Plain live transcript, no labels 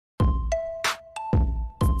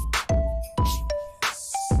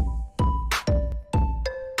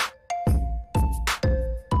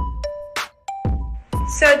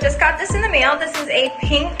just got this in the mail. This is a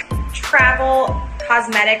pink travel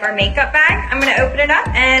cosmetic or makeup bag. I'm gonna open it up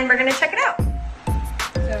and we're gonna check it out.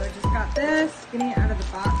 So I just got this, getting it out of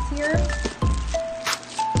the box here.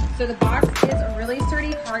 So the box is a really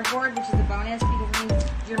sturdy cardboard, which is a bonus because it means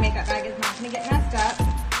your makeup bag is not gonna get messed up.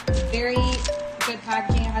 Very good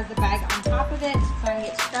packaging. It has the bag on top of it. It's not gonna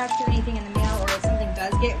get scratched or anything in the mail, or if something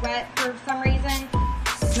does get wet for some reason,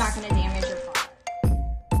 it's not gonna damage your product.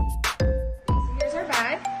 So here's our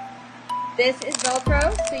bag. This is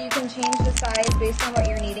Velcro, so you can change the size based on what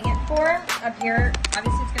you're needing it for. Up here,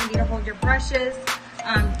 obviously it's gonna be to hold your brushes.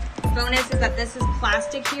 Bonus is that this is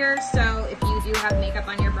plastic here, so if you do have makeup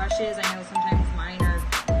on your brushes, I know sometimes mine are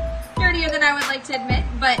dirtier than I would like to admit,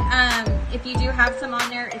 but if you do have some on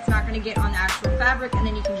there, it's not going to get on the actual fabric, and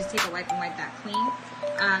then you can just take a wipe and wipe that clean.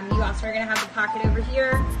 You also are going to have the pocket over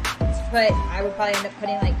here, but I would probably end up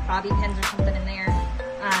putting like bobby pins or something in there,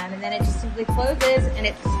 and then it just simply closes, and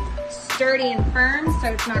it's sturdy and firm, so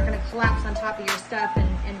it's not going to collapse on top of your stuff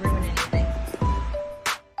and ruin anything.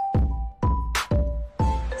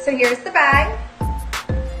 So here's the bag.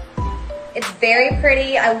 It's very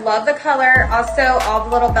pretty. I love the color. Also, all the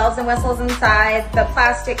little bells and whistles inside, the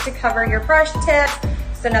plastic to cover your brush tips,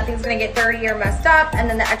 so nothing's gonna get dirty or messed up, and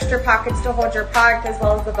then the extra pockets to hold your product, as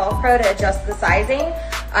well as the Velcro to adjust the sizing.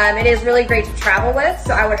 It is really great to travel with,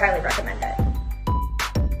 so I would highly recommend it.